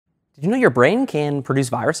Did you know your brain can produce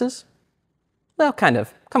viruses? Well, kind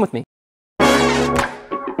of. Come with me.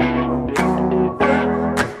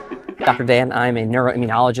 Dr. Dan, I'm a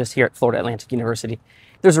neuroimmunologist here at Florida Atlantic University.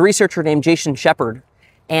 There's a researcher named Jason Shepard,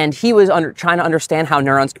 and he was trying to understand how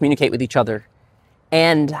neurons communicate with each other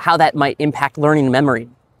and how that might impact learning and memory.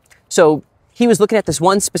 So he was looking at this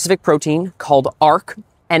one specific protein called ARC,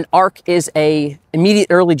 and ARC is a immediate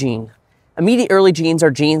early gene. Immediate early genes are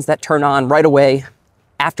genes that turn on right away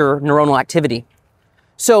after neuronal activity.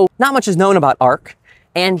 So not much is known about ARC,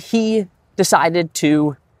 and he decided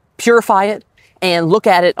to purify it and look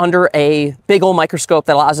at it under a big old microscope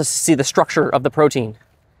that allows us to see the structure of the protein.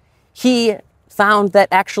 He found that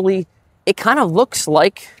actually it kind of looks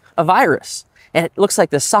like a virus, and it looks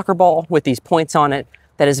like this soccer ball with these points on it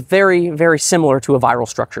that is very, very similar to a viral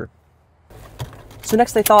structure. So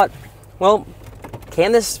next they thought, well,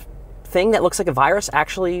 can this thing that looks like a virus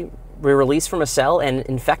actually be released from a cell and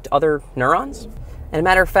infect other neurons? And as a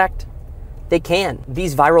matter of fact, they can.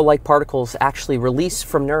 These viral-like particles actually release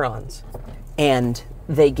from neurons and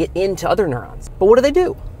they get into other neurons. But what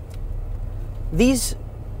do? These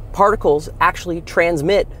particles actually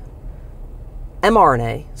transmit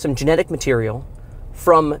mRNA, some genetic material,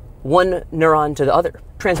 from one neuron to the other.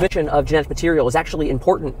 Transmission of genetic material is actually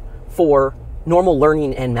important for normal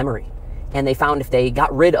learning and memory. And they found if they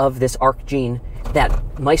got rid of this ARC gene,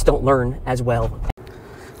 that mice don't learn as well.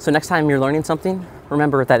 So next time you're learning something,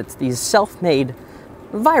 remember that it's these self-made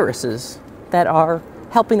viruses that are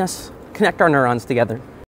helping us connect our neurons together.